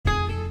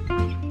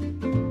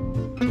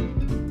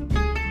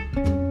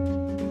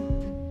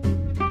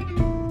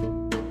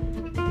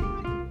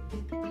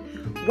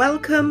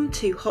Welcome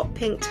to Hot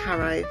Pink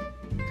Tarot.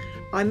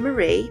 I'm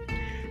Marie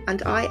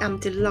and I am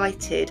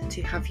delighted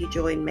to have you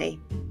join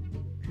me.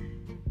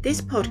 This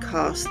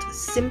podcast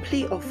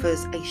simply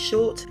offers a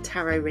short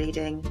tarot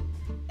reading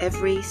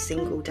every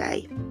single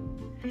day.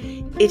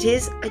 It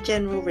is a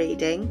general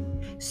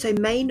reading, so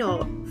may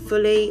not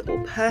fully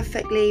or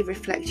perfectly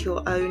reflect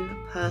your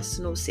own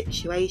personal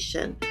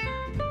situation,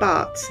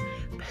 but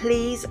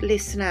please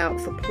listen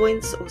out for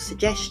points or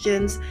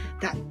suggestions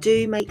that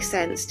do make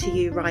sense to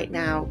you right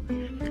now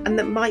and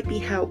that might be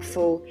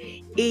helpful,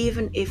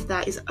 even if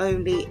that is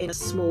only in a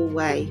small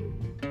way.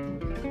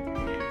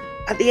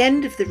 At the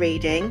end of the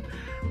reading,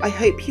 I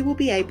hope you will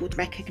be able to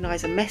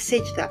recognise a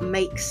message that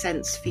makes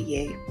sense for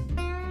you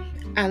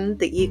and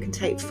that you can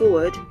take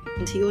forward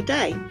into your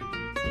day.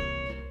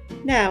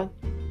 Now,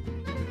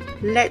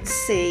 let's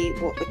see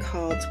what the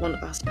cards want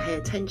us to pay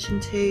attention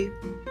to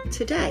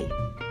today.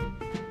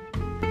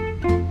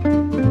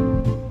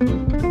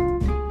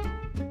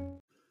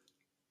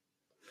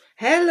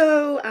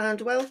 Hello and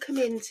welcome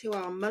into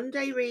our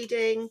Monday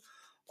reading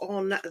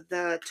on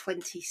the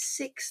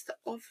 26th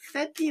of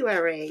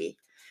February.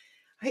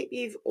 I hope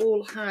you've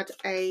all had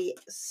a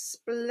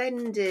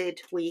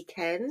splendid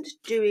weekend,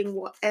 doing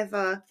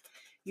whatever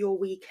your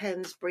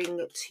weekends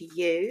bring to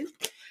you,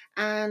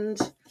 and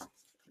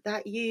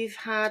that you've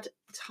had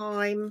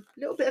time, a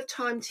little bit of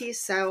time to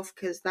yourself,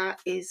 because that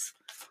is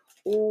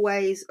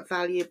always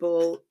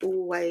valuable,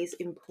 always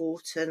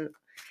important,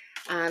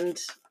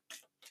 and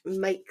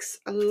makes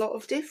a lot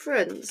of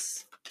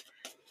difference.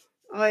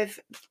 I've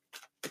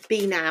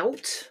been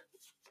out,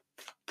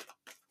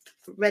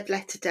 red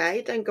letter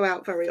day, don't go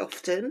out very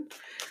often,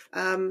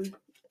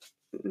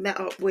 met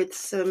up with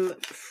some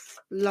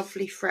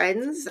lovely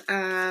friends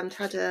and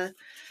had a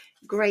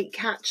great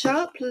catch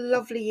up,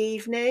 lovely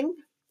evening.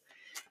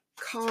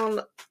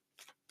 Can't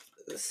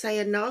say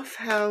enough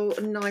how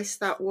nice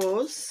that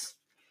was.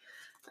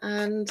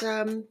 And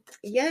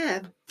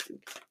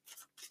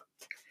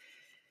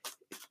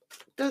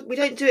we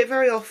don't do it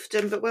very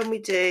often, but when we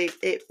do,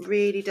 it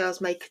really does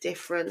make a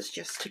difference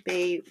just to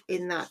be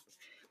in that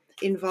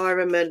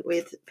environment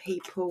with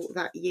people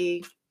that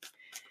you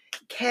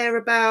care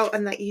about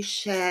and that you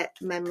share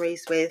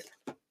memories with.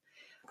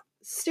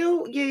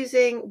 Still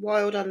using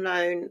Wild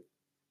Unknown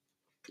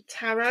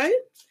Tarot,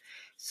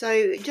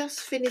 so just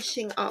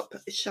finishing up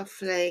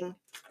shuffling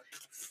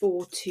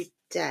for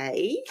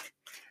today,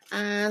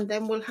 and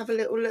then we'll have a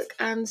little look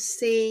and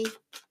see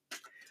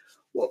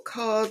what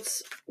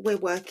cards we're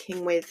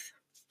working with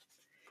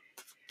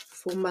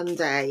for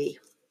Monday.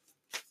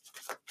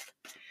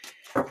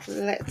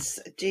 Let's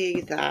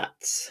do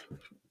that.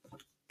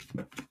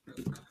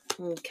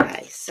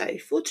 Okay, so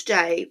for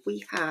today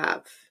we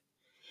have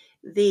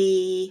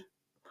the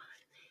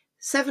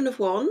Seven of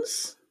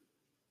Wands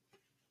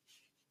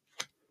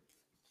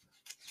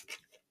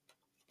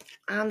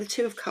and the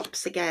Two of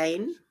Cups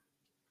again,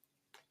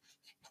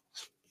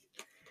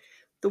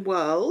 the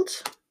World,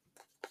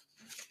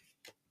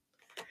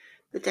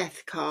 the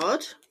Death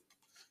card,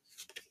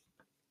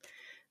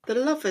 the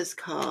Lovers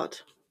card,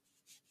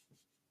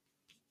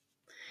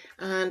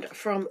 and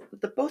from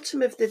the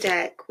bottom of the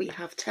deck we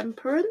have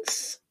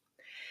Temperance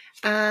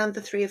and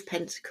the Three of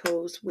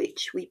Pentacles,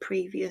 which we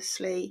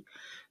previously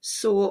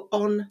saw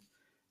on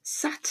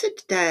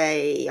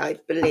Saturday, I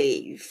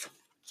believe.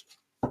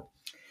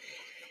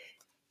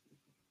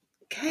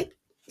 Okay,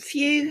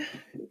 few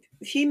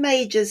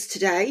majors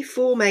today,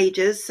 4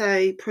 majors,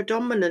 so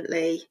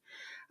predominantly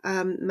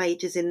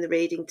majors in the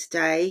reading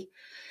today.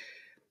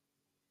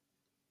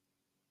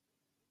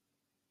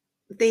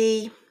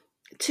 The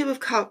Two of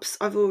Cups,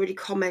 I've already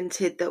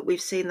commented that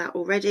we've seen that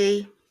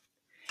already.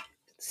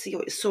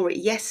 Saw it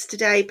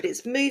yesterday, but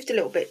it's moved a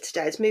little bit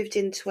today. It's moved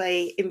into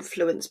a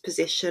influence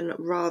position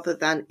rather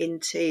than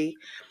into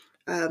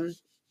a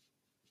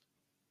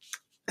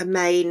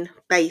main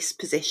base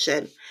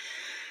position.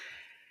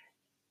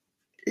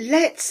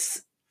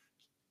 Let's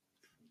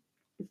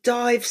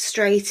dive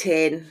straight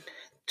in,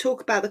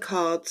 talk about the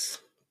cards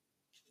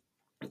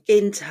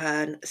in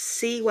turn,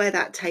 see where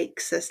that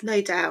takes us. No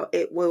doubt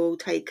it will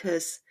take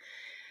us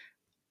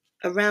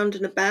around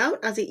and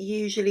about, as it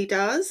usually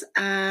does,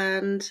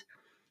 and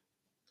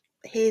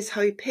here's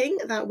hoping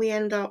that we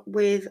end up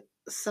with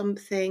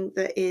something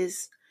that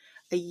is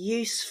a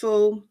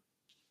useful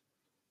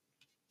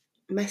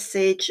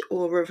message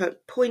or a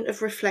point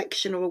of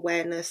reflection or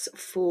awareness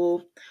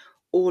for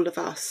all of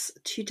us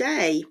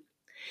today.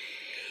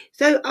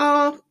 So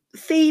our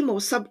theme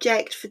or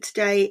subject for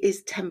today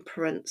is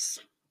temperance.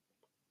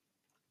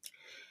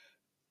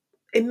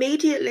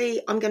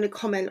 Immediately, I'm going to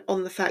comment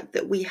on the fact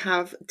that we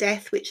have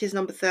Death, which is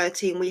number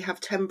 13. We have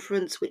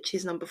Temperance, which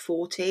is number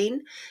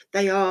 14.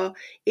 They are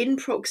in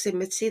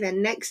proximity. They're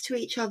next to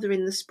each other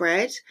in the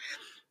spread.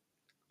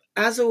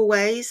 As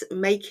always,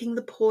 making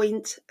the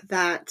point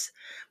that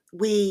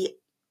we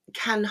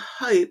can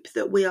hope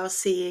that we are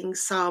seeing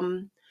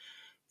some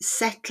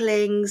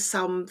settling,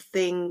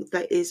 something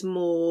that is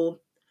more,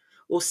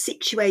 or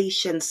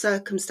situations,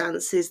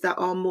 circumstances that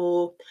are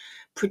more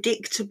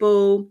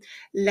predictable,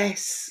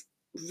 less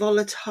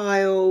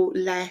volatile,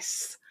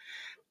 less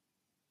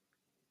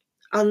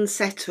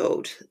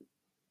unsettled,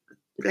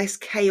 less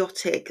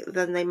chaotic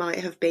than they might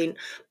have been.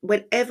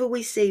 Whenever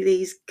we see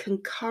these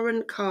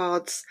concurrent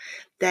cards,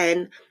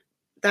 then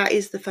that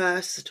is the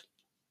first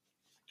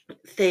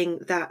thing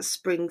that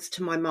springs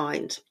to my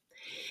mind.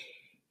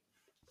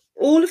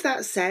 All of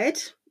that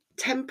said,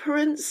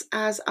 Temperance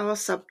as our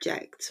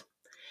subject.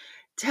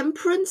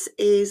 Temperance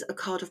is a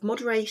card of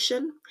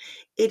moderation.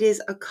 It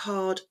is a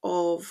card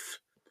of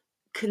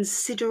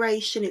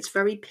consideration. It's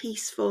very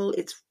peaceful.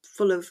 It's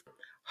full of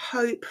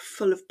hope,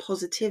 full of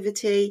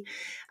positivity.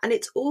 And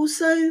it's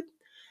also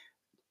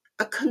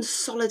a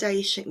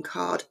consolidation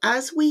card.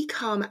 As we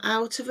come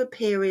out of a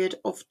period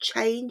of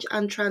change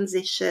and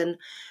transition,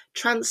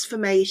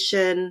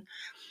 transformation,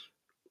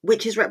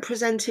 which is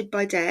represented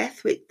by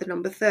death with the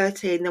number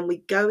 13, then we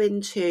go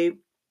into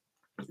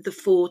the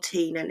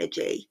 14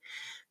 energy.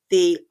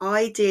 The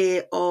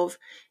idea of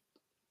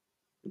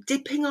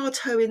dipping our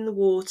toe in the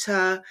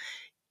water,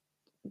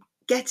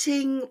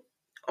 getting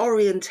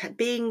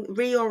being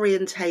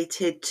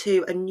reorientated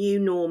to a new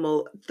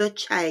normal, the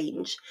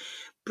change,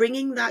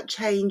 bringing that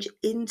change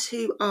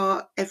into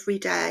our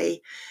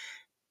everyday,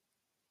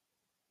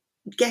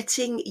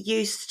 getting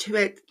used to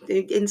it.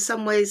 In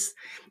some ways,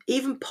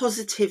 even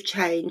positive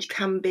change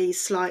can be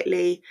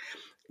slightly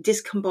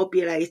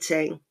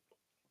discombobulating.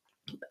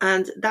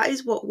 And that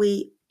is what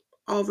we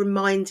are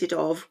reminded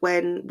of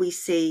when we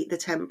see the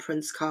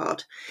Temperance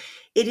card.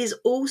 It is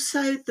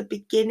also the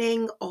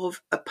beginning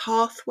of a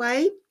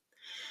pathway.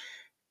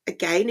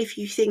 Again, if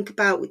you think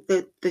about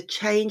the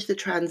change, the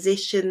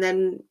transition,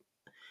 then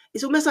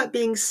it's almost like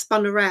being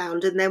spun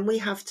around, and then we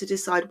have to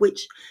decide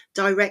which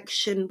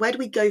direction, where do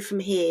we go from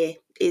here,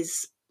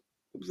 is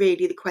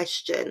really the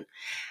question.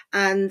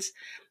 And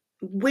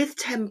with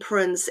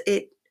Temperance,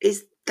 it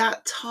is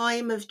that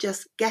time of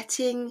just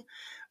getting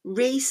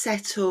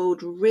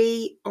resettled,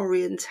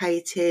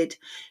 reorientated,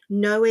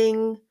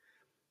 knowing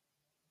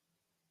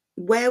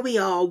where we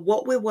are,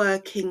 what we're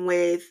working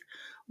with,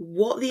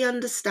 what the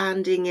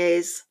understanding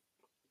is,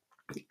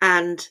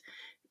 and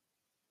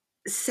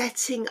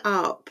setting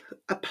up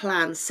a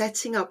plan,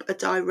 setting up a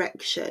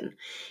direction,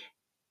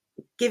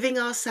 giving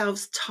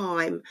ourselves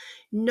time,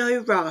 no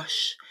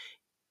rush.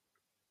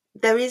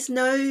 There is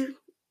no,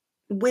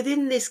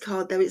 within this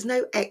card, there is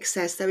no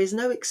excess, there is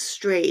no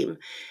extreme,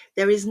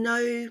 there is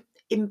no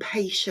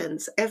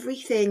impatience.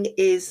 Everything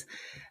is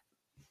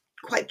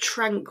quite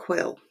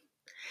tranquil,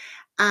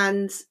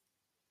 and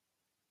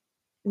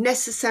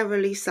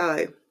necessarily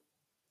so.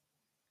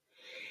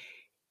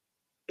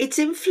 It's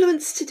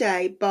influenced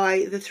today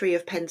by the Three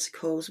of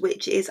Pentacles,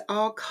 which is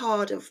our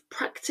card of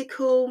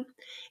practical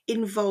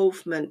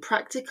involvement,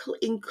 practical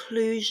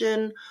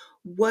inclusion,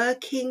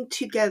 working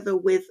together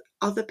with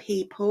other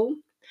people.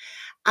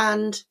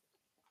 And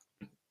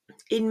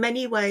in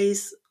many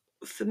ways,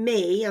 for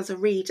me as a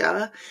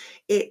reader,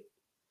 it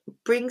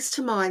brings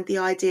to mind the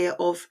idea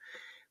of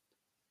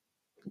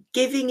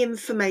giving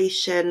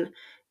information,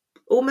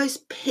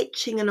 almost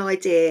pitching an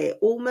idea,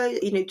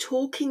 almost,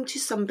 talking to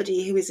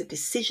somebody who is a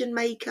decision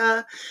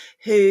maker,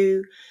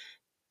 who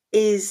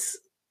is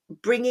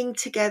bringing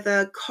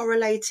together,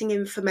 correlating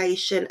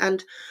information,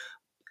 and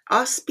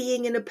us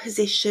being in a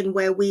position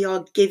where we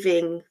are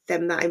giving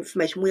them that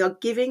information. We are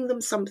giving them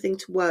something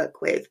to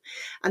work with,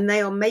 and they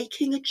are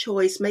making a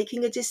choice,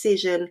 making a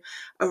decision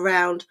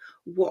around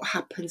what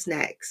happens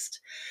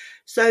next.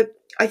 So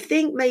I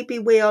think maybe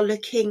we are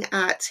looking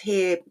at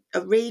here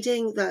a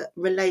reading that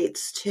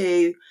relates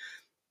to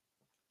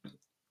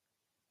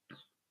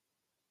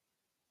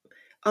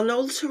an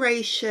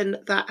alteration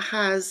that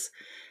has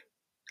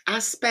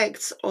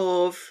aspects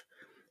of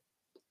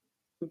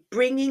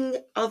bringing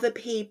other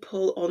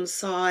people on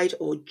side,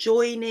 or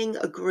joining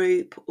a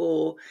group,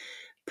 or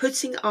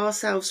putting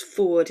ourselves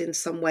forward in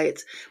some way.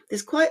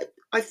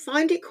 I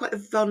find it quite a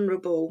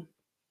vulnerable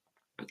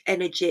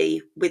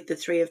energy with the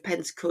Three of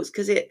Pentacles,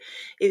 because it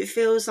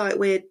feels like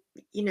we're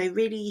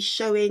really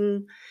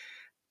showing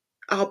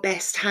our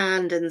best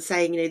hand and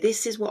saying,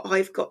 this is what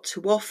I've got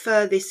to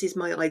offer, this is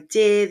my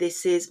idea,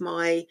 this is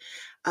my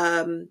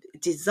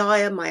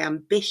desire, my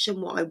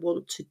ambition, what I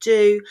want to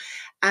do,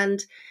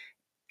 and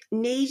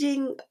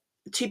needing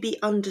to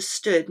be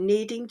understood,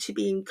 needing to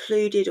be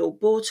included or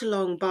brought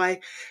along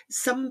by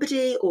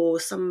somebody or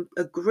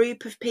a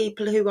group of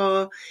people who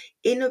are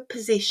in a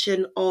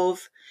position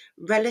of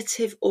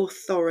relative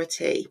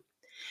authority,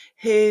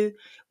 who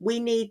we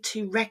need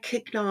to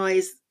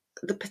recognize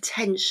the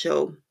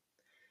potential.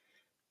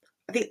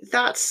 I think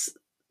that's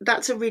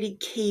a really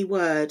key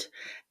word.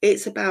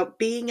 It's about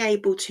being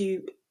able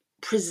to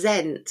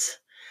present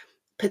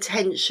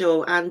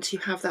potential and to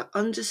have that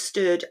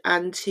understood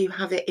and to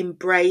have it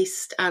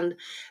embraced and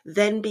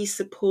then be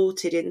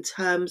supported in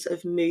terms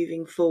of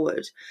moving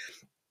forward.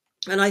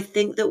 And I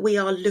think that we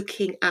are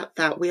looking at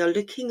that. We are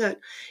looking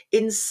at,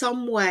 in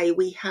some way,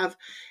 we have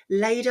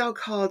laid our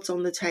cards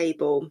on the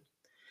table.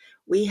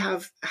 We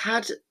have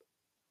had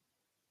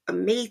a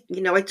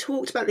I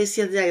talked about this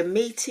the other day, a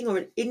meeting or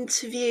an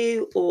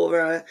interview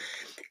or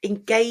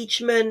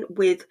engagement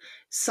with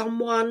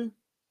someone,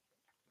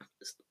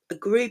 a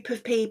group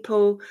of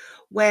people,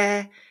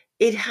 where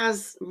it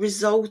has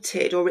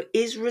resulted, or it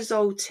is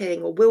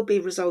resulting, or will be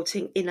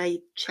resulting in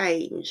a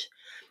change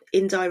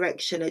in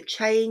direction, a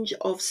change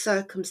of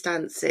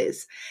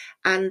circumstances.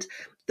 And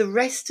the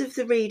rest of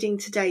the reading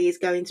today is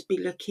going to be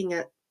looking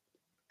at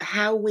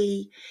how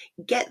we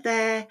get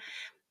there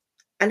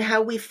and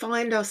how we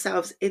find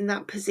ourselves in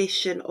that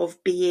position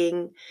of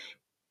being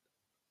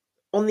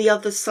on the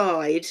other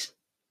side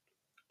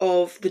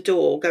of the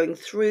door, going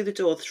through the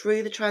door,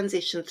 through the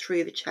transition,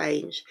 through the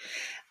change,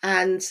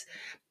 and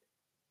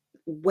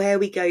where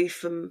we go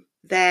from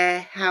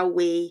there, how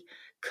we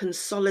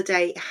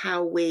consolidate,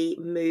 how we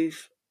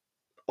move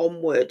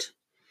onward.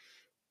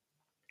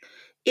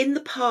 In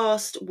the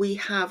past, we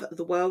have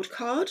the World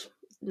card,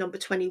 number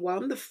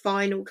 21, the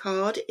final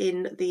card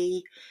in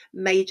the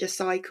major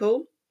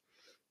cycle.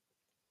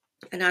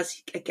 And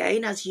as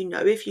you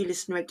know, if you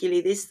listen regularly,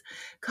 this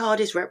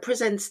card is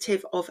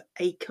representative of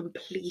a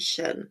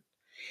completion,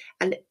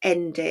 an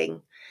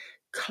ending,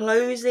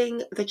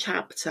 closing the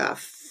chapter,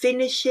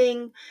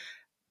 finishing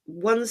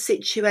one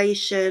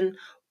situation,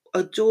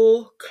 a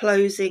door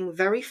closing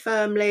very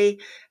firmly,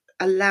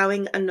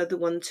 allowing another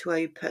one to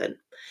open.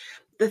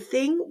 The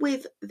thing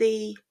with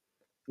the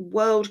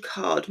World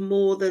card,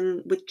 more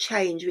than with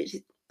change, which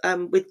is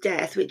with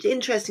death, which is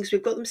interesting because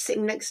we've got them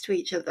sitting next to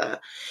each other,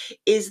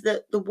 is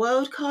that the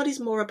World card is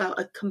more about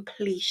a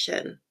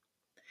completion.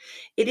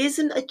 It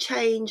isn't a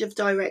change of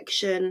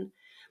direction.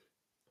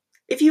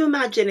 If you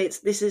imagine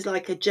this is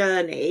like a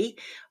journey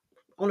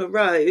on a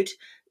road,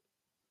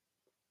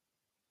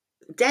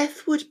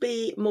 death would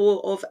be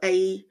more of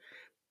a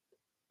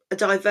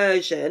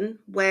diversion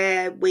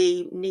where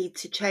we need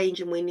to change,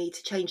 and we need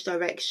to change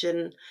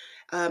direction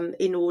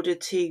in order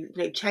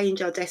to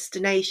change our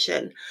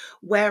destination,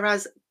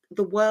 whereas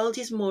the world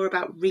is more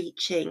about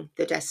reaching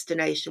the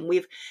destination.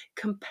 We've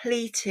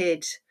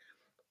completed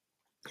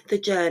the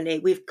journey,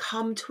 we've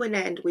come to an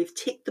end, we've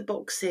ticked the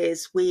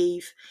boxes,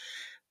 we've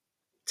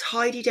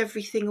tidied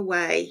everything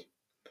away,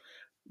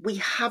 we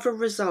have a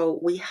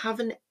result, we have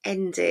an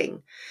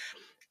ending,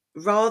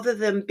 rather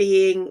than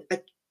being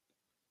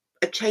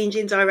a change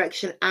in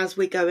direction as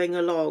we're going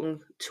along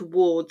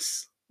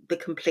towards the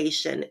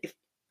completion,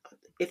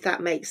 if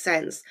that makes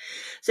sense.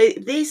 So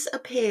this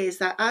appears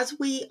that as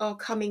we are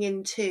coming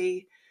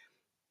into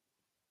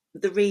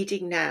the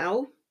reading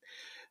now,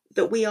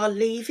 that we are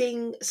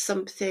leaving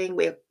something,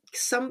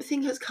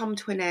 something has come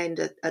to an end,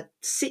 a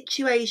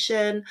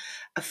situation,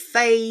 a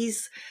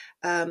phase,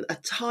 a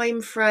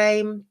time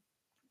frame,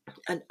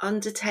 an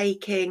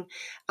undertaking,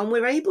 and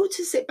we're able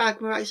to sit back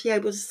and we're actually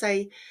able to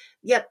say,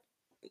 yep,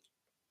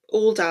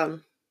 all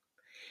done.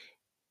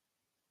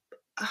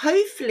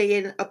 Hopefully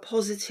in a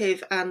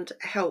positive and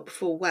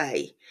helpful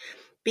way,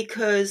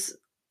 because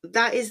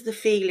that is the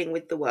feeling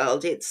with the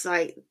world. It's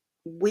like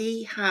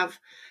we have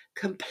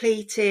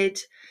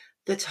completed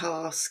the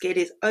task. It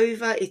is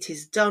over, it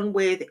is done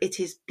with, it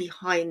is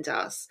behind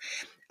us.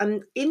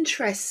 And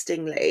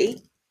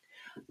interestingly,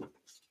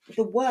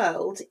 the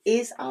world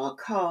is our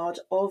card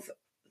of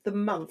the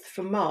month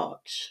for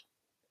March.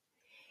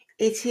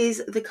 It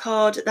is the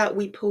card that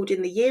we pulled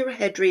in the year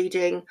ahead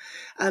reading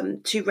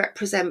to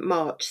represent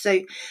March.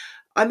 So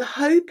I'm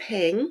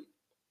hoping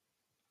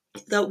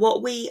that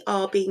what we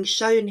are being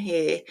shown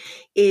here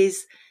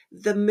is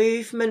the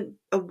movement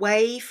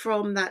away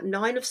from that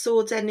Nine of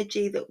Swords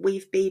energy that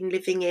we've been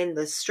living in,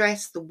 the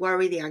stress, the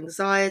worry, the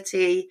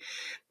anxiety,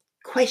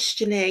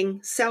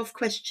 questioning,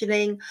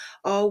 self-questioning.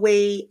 Are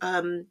we,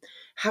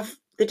 have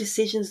the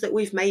decisions that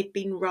we've made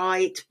been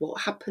right?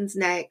 What happens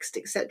next,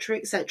 etc.,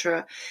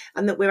 etc.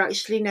 And that we're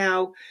actually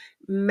now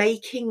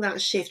making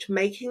that shift,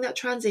 making that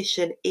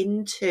transition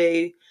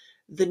into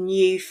the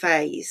new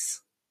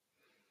phase,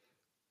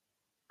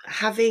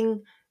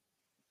 having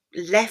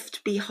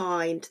left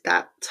behind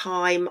that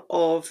time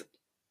of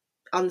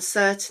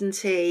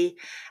uncertainty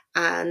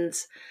and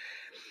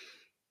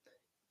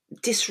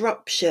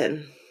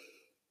disruption.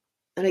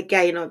 And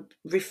again, I'm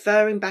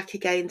referring back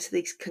again to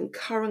these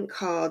concurrent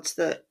cards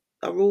that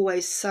are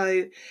always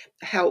so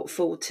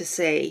helpful to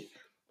see.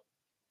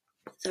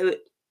 So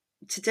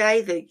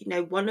today,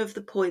 one of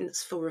the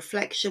points for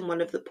reflection,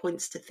 one of the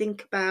points to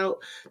think about,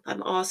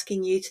 I'm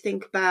asking you to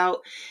think about,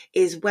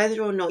 is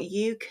whether or not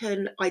you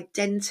can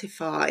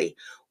identify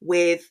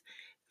with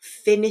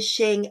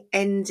finishing,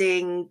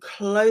 ending,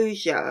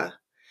 closure.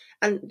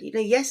 And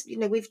yes,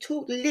 we've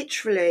talked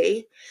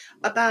literally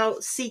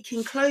about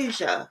seeking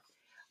closure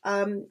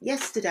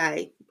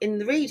yesterday in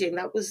the reading.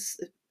 That was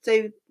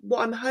so.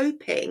 What I'm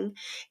hoping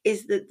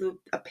is that the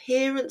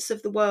appearance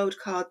of the World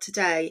card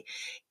today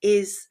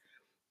is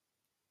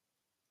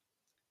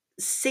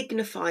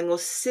signifying or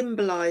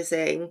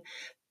symbolizing,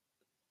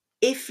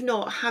 if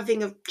not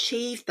having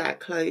achieved that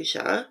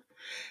closure,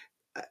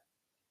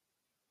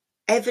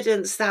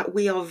 evidence that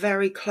we are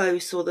very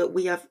close, or that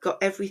we have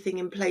got everything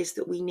in place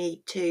that we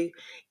need to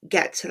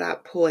get to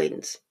that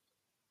point.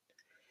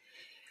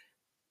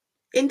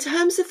 In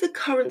terms of the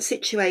current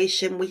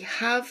situation, we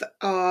have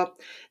our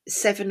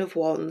Seven of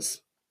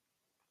Wands.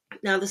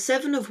 Now, the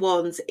Seven of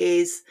Wands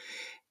it's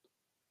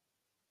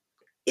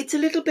a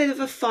little bit of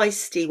a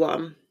feisty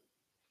one,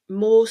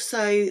 more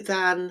so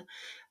than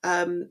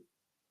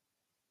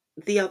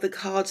the other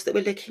cards that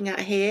we're looking at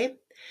here.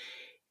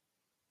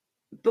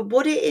 But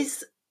what it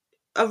is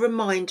a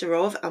reminder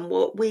of, and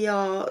what we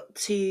are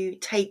to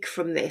take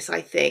from this,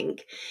 I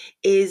think,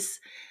 is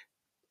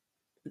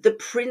the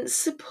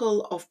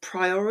principle of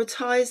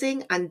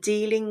prioritizing and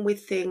dealing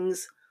with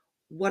things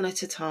one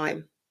at a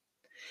time.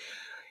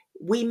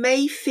 We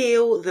may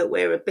feel that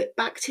we're a bit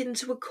backed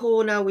into a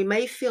corner. We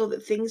may feel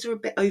that things are a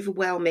bit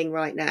overwhelming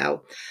right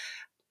now.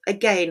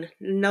 Again,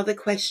 another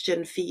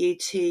question for you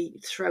to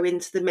throw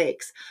into the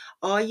mix.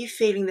 Are you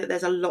feeling that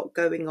there's a lot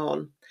going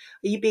on?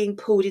 Are you being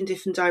pulled in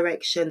different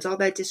directions? Are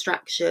there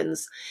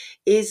distractions?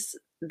 Is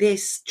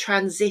this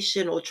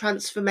transition or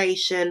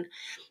transformation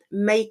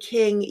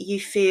making you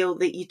feel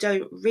that you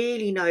don't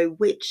really know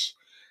which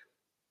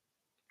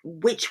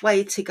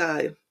way to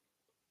go?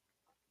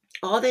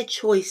 Are there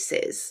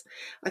choices?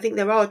 I think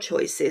there are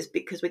choices,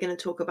 because we're going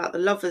to talk about the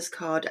Lovers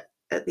card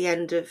at the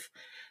end of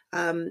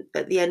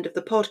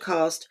the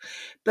podcast.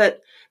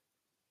 But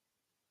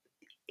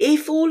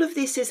if all of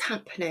this is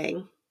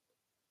happening,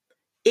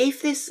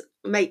 if this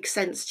makes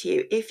sense to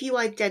you, if you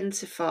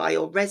identify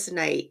or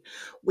resonate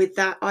with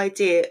that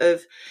idea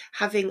of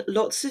having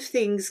lots of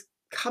things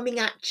coming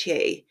at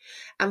you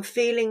and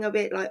feeling a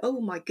bit like, oh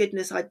my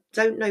goodness, I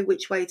don't know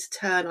which way to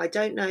turn, I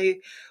don't know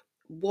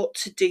what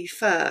to do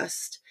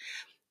first,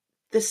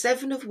 the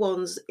Seven of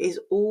Wands is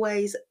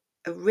always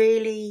a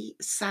really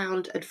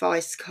sound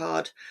advice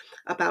card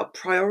about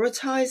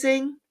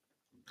prioritizing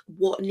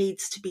what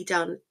needs to be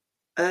done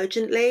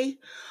urgently,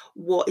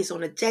 what is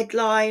on a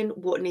deadline,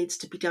 what needs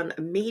to be done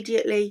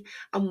immediately,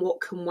 and what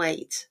can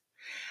wait.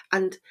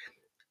 And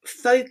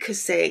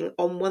focusing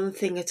on one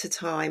thing at a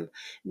time,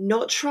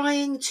 not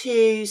trying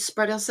to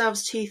spread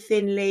ourselves too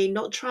thinly,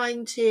 not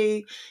trying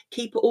to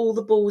keep all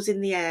the balls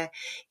in the air.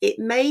 It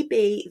may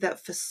be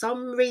that for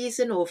some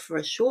reason or for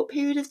a short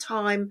period of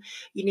time,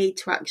 you need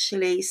to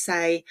actually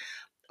say,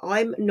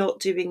 I'm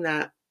not doing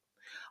that.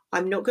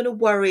 I'm not going to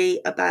worry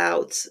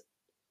about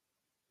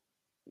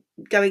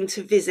going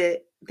to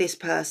visit this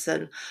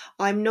person.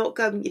 I'm not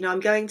going, I'm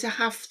going to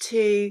have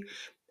to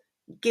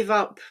give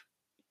up.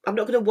 I'm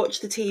not going to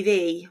watch the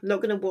TV. I'm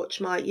not going to watch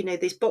my,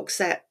 this box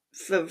set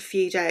for a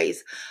few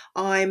days.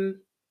 I'm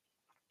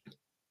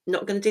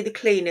not going to do the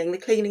cleaning. The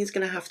cleaning is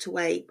going to have to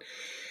wait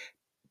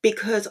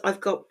because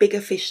I've got bigger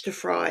fish to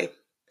fry.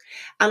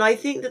 And I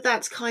think that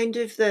that's kind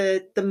of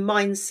the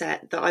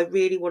mindset that I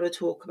really want to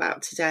talk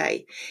about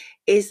today,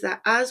 is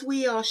that as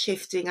we are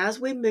shifting, as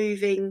we're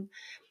moving,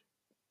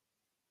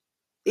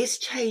 this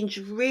change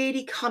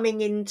really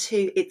coming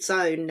into its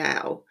own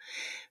now,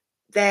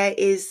 there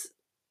is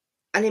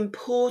an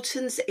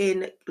importance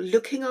in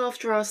looking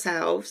after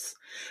ourselves,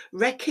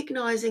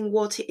 recognizing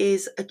what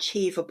is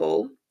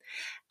achievable,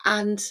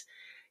 and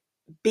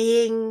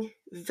being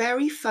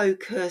very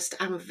focused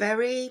and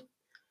very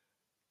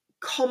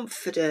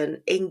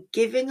confident in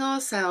giving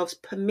ourselves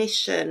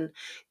permission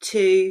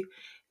to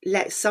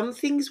let some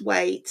things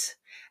wait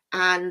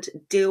and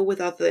deal with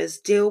others,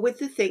 deal with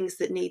the things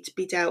that need to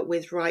be dealt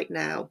with right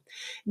now.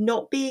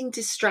 Not being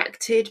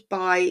distracted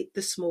by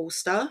the small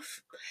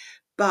stuff,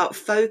 but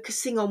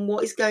focusing on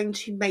what is going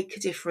to make a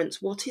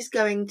difference, what is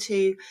going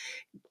to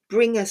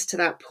bring us to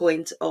that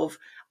point of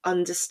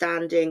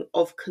understanding,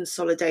 of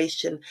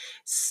consolidation,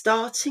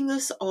 starting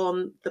us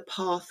on the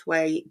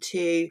pathway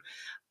to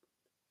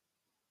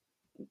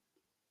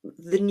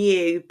the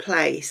new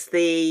place,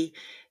 the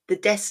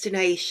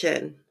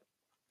destination.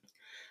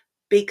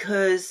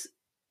 Because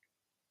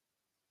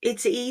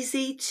it's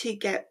easy to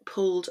get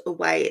pulled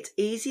away, it's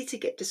easy to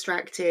get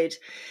distracted,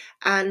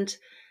 and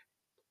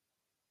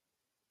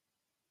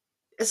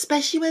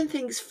especially when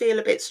things feel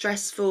a bit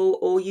stressful,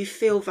 or you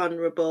feel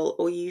vulnerable,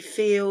 or you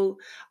feel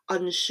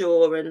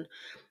unsure and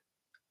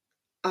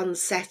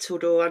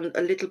unsettled, or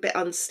a little bit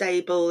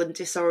unstable and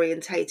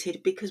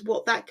disorientated, because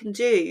what that can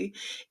do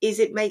is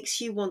it makes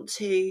you want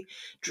to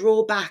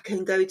draw back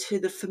and go to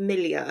the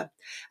familiar,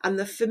 and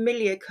the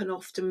familiar can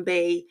often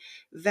be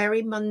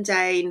very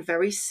mundane,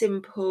 very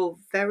simple,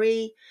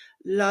 very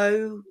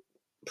low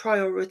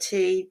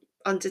priority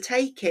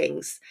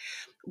undertakings,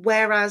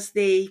 whereas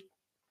the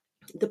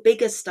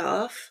bigger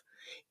stuff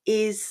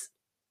is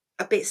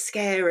a bit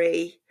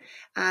scary,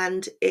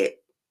 and it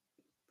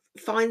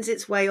finds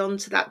its way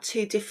onto that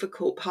too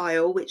difficult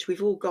pile, which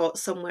we've all got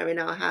somewhere in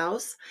our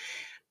house.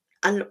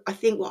 And I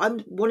think what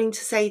I'm wanting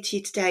to say to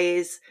you today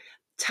is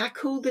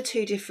tackle the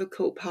too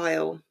difficult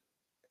pile,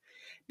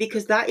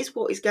 because that is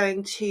what is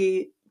going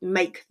to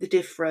make the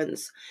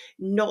difference,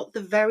 not the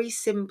very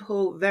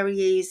simple, very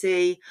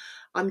easy,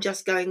 I'm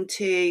just going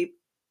to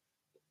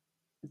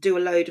do a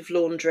load of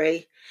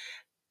laundry,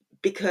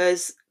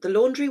 because the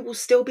laundry will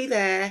still be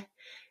there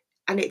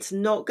and it's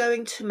not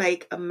going to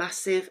make a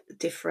massive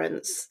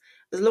difference.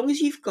 As long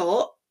as you've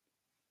got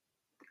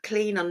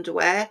clean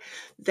underwear,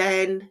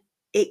 then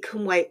it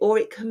can wait, or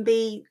it can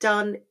be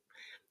done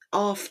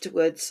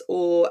afterwards,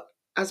 or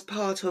as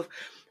part of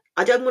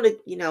I don't want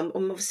to, I'm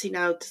obviously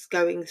now just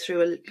going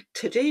through a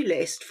to-do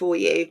list for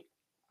you,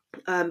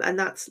 and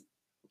that's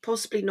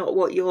possibly not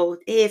what you're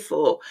here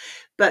for,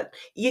 but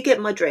you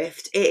get my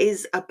drift. It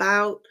is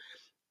about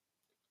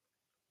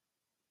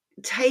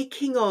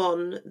taking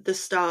on the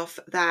stuff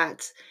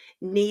that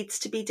needs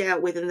to be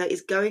dealt with and that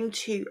is going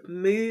to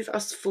move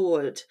us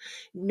forward,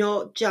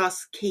 not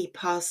just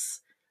keep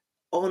us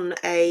on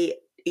a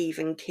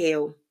even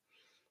keel.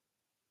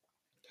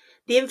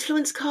 The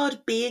influence card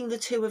being the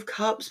Two of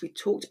Cups, we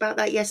talked about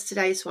that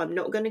yesterday, so I'm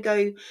not going to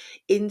go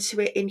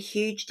into it in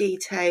huge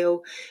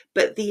detail,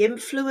 but the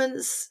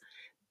influence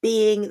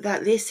being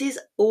that this is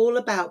all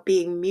about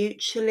being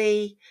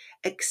mutually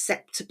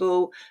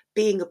acceptable,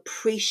 being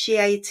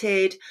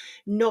appreciated,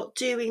 not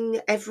doing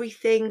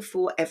everything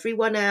for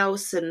everyone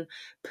else and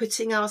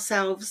putting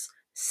ourselves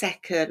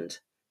second.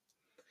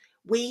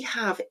 We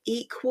have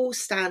equal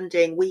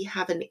standing, we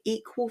have an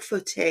equal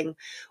footing.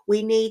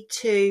 We need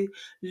to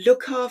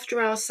look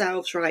after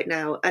ourselves right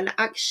now. And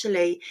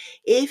actually,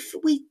 if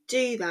we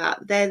do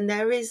that, then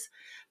there is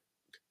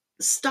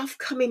stuff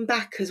coming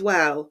back as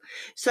well.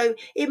 So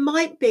it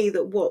might be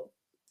that what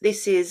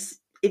this is,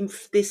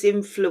 this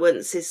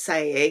influence is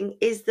saying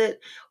is that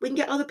we can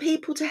get other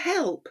people to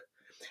help.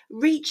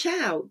 Reach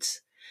out.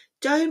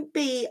 Don't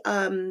be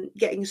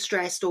getting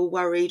stressed or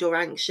worried or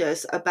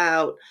anxious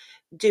about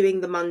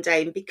doing the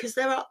mundane, because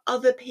there are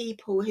other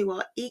people who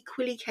are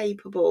equally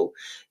capable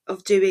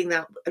of doing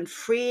that and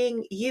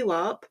freeing you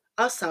up,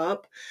 us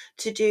up,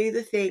 to do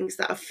the things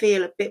that I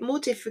feel a bit more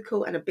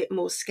difficult and a bit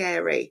more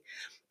scary.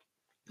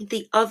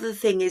 The other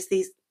thing is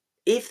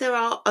if there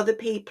are other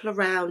people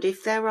around,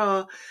 if there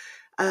are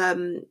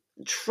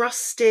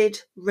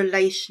trusted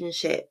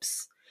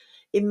relationships,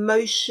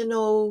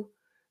 emotional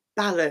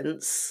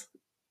balance,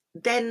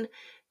 then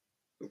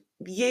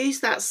use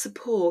that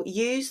support,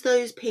 use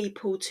those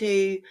people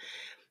to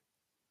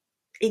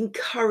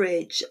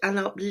encourage and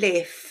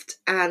uplift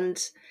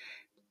and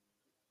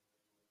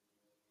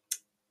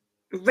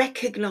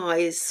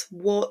recognize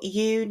what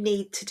you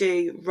need to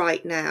do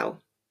right now.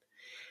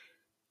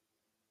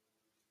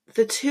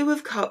 The Two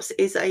of Cups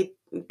is a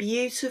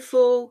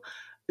beautiful,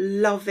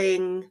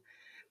 loving,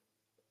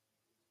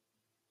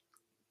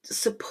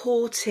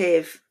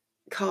 supportive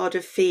card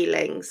of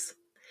feelings.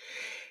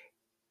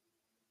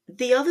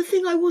 The other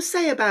thing I will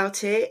say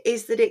about it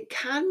is that it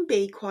can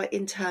be quite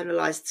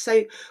internalized.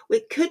 So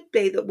it could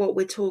be that what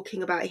we're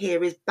talking about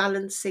here is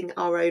balancing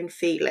our own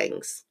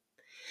feelings,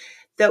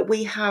 that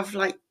we have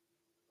like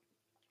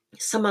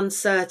some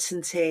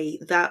uncertainty,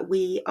 that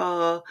we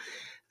are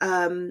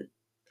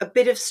a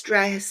bit of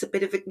stress, a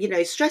bit of,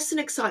 stress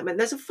and excitement.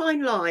 There's a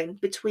fine line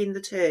between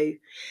the two.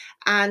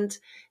 And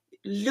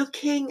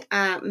looking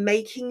at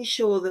making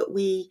sure that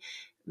we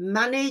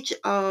manage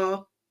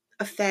our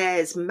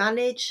affairs,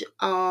 manage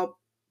our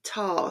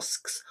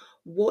tasks,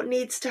 what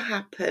needs to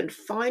happen,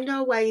 find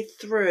our way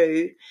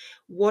through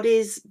what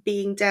is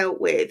being dealt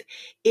with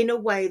in a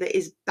way that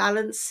is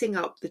balancing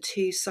up the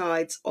two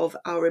sides of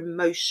our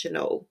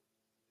emotional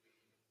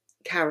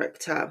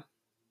character.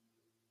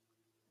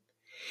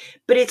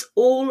 But it's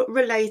all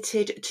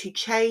related to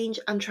change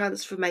and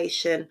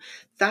transformation.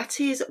 That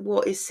is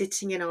what is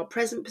sitting in our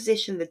present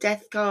position, the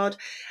Death card.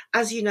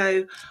 As you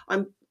know,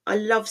 I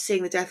love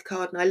seeing the Death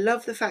card, and I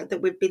love the fact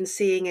that we've been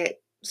seeing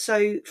it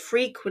so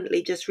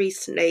frequently just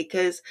recently,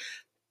 because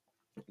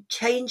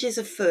change is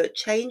afoot,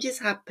 change is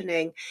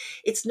happening.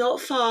 It's not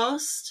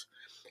fast,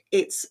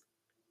 it's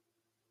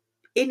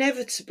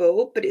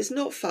inevitable, but it's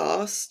not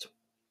fast.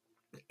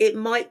 It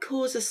might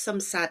cause us some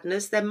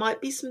sadness. There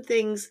might be some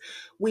things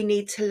we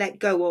need to let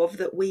go of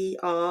that we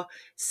are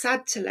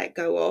sad to let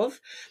go of.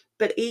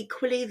 But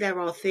equally, there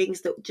are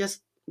things that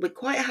just we're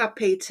quite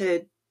happy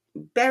to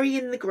bury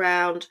in the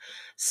ground,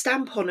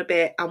 stamp on a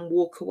bit and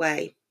walk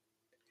away.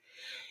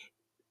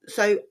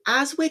 So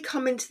as we're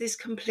coming to this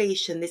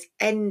completion, this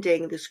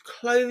ending, this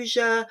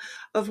closure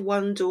of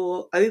one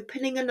door,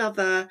 opening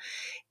another,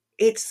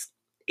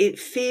 it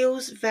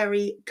feels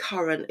very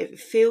current, it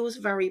feels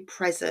very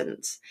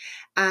present,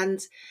 and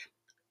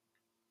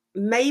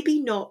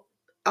maybe not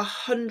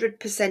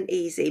 100%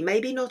 easy,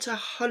 maybe not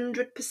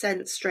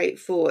 100%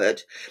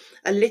 straightforward,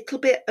 a little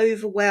bit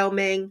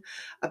overwhelming,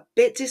 a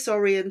bit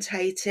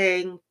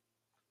disorientating,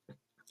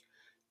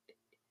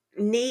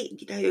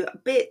 a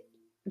bit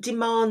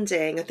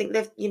demanding. I think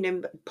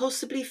they've,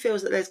 possibly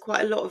feels that there's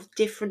quite a lot of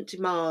different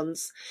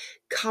demands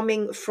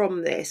coming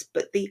from this,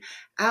 but the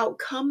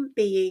outcome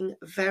being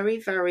very,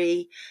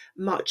 very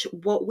much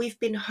what we've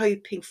been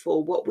hoping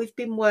for, what we've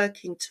been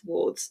working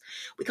towards.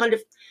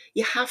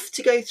 You have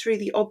to go through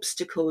the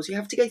obstacles, you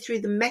have to go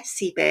through the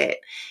messy bit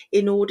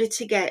in order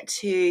to get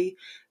to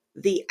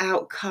the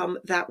outcome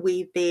that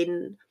we've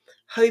been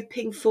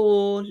hoping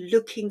for,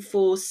 looking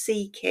for,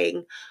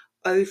 seeking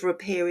over a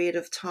period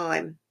of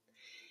time.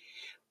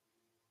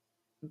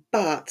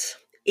 But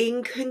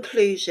in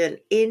conclusion,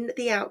 in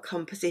the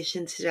outcome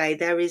position today,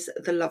 there is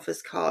the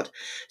Lovers card.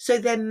 So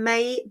there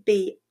may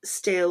be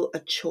still a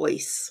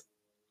choice.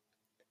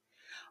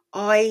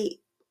 I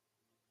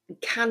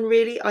can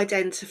really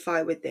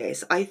identify with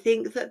this. I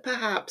think that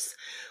perhaps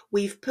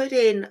we've put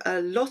in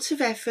a lot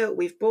of effort,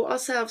 we've brought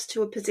ourselves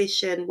to a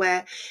position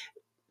where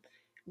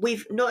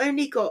we've not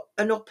only got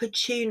an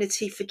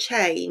opportunity for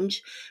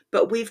change,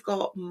 but we've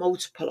got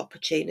multiple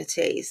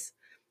opportunities.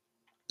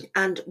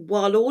 And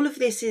while all of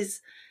this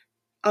is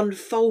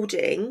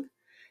unfolding,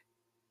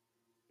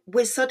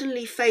 we're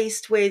suddenly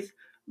faced with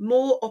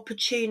more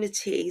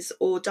opportunities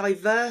or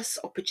diverse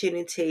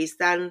opportunities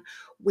than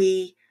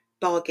we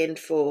bargained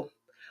for.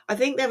 I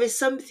think there is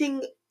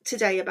something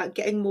today about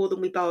getting more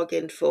than we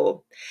bargained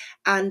for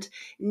and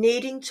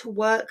needing to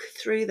work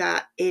through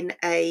that in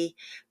a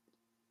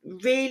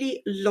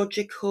really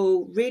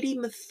logical, really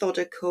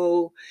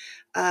methodical,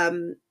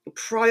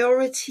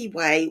 priority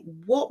way.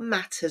 What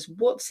matters,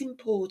 what's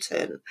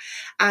important,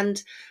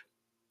 and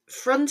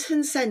front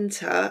and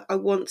center, I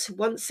want to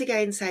once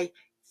again say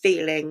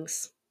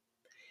feelings,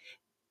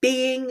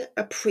 being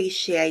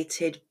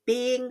appreciated,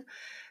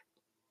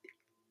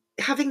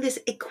 having this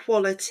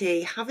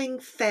equality, having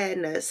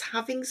fairness,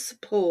 having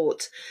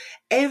support,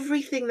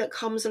 everything that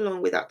comes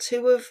along with that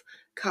Two of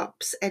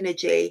Cups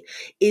energy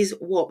is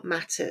what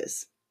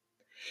matters.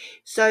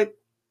 So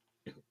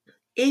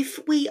if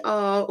we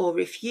are, or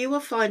if you are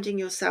finding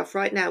yourself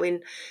right now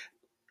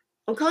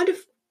on kind of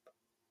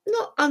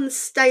not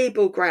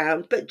unstable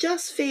ground, but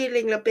just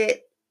feeling a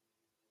bit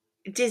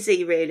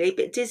dizzy, really, a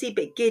bit dizzy, a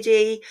bit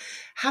giddy,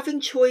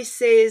 having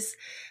choices,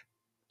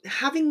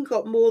 having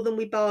got more than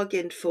we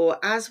bargained for,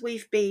 as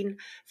we've been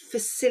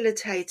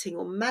facilitating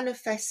or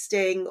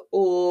manifesting,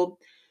 or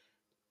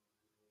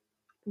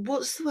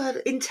what's the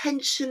word,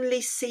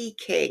 intentionally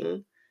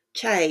seeking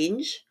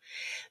change,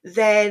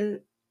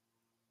 then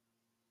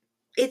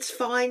it's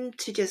fine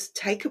to just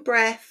take a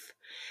breath,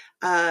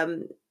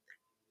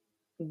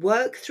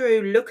 work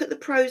through, look at the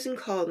pros and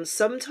cons.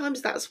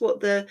 Sometimes that's what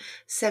the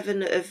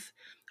Seven of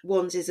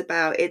Wands is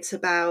about. It's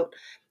about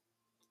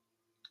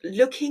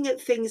looking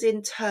at things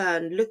in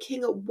turn,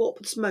 looking at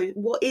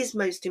what is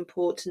most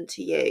important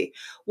to you,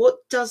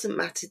 what doesn't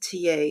matter to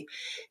you,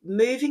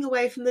 moving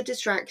away from the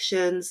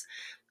distractions,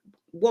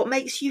 what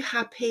makes you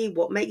happy,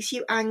 what makes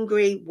you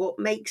angry, what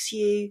makes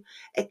you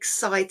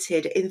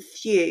excited,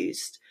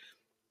 enthused,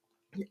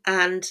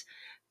 and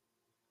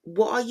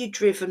what are you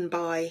driven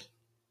by.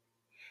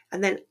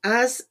 And then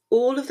as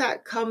all of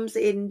that comes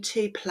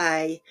into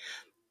play,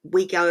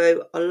 we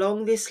go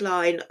along this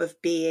line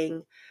of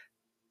being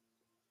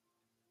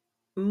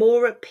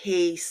more at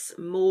peace,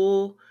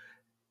 more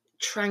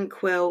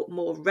tranquil,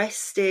 more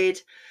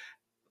rested,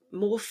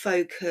 more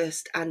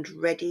focused, and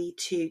ready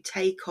to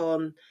take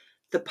on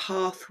the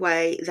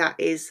pathway that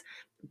is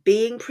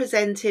being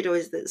presented, or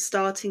is that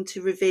starting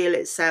to reveal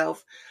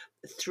itself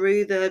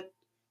through the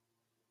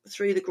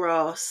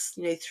grass,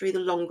 through the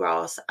long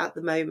grass at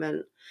the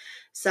moment.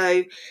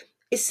 So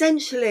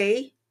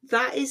essentially,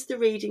 that is the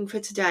reading for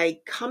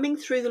today, coming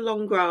through the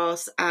long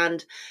grass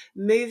and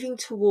moving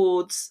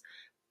towards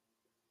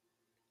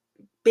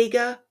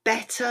bigger,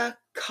 better,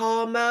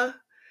 calmer,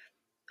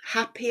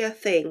 happier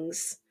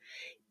things,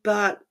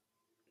 but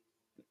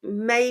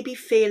maybe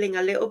feeling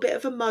a little bit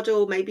of a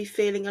muddle, maybe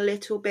feeling a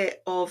little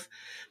bit of,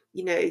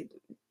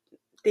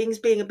 things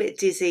being a bit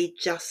dizzy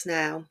just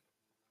now.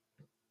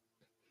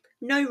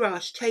 No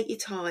rush, take your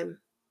time.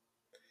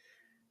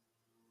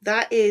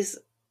 That is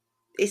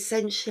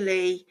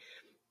essentially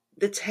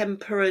the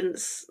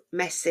temperance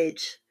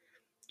message.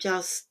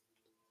 Just,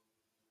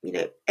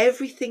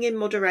 everything in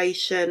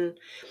moderation.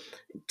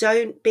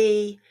 Don't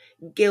be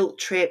guilt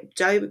tripped.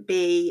 Don't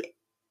be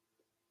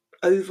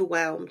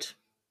overwhelmed.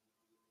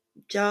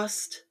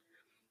 Just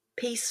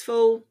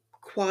peaceful,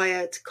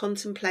 quiet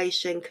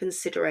contemplation,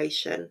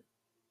 consideration.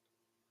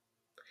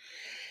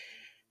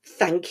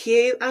 Thank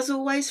you, as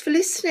always, for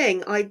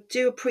listening. I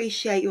do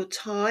appreciate your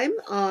time.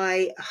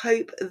 I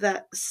hope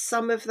that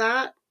some of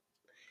that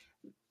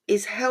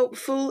is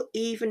helpful,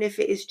 even if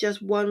it is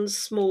just one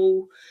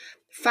small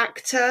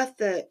factor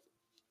that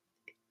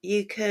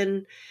you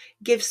can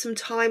give some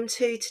time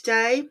to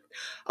today.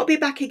 I'll be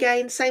back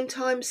again, same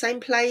time, same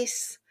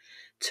place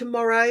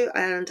tomorrow,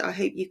 and I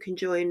hope you can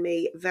join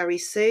me very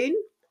soon.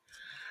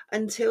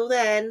 Until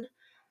then,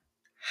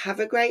 have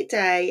a great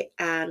day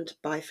and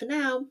bye for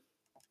now.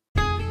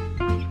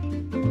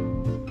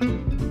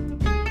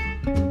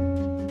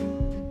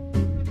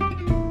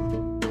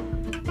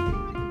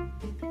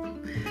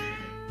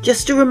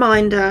 Just a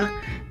reminder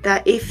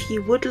that if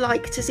you would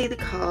like to see the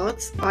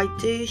cards, I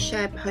do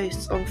share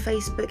posts on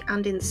Facebook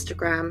and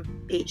Instagram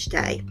each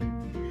day.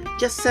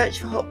 Just search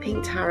for Hot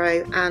Pink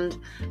Tarot, and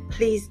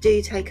please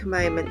do take a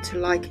moment to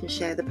like and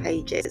share the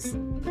pages.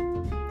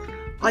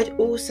 I'd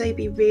also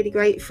be really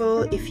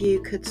grateful if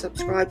you could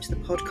subscribe to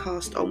the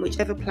podcast on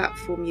whichever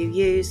platform you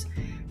use,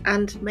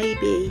 and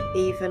maybe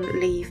even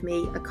leave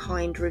me a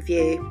kind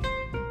review.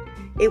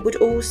 It would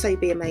also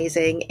be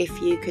amazing if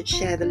you could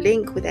share the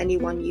link with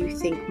anyone you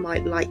think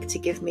might like to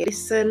give me a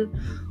listen,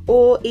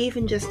 or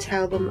even just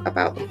tell them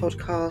about the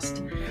podcast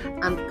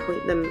and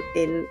point them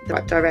in the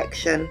right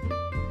direction.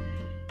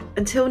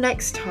 Until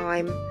next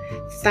time,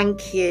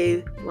 thank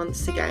you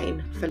once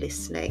again for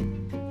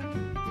listening.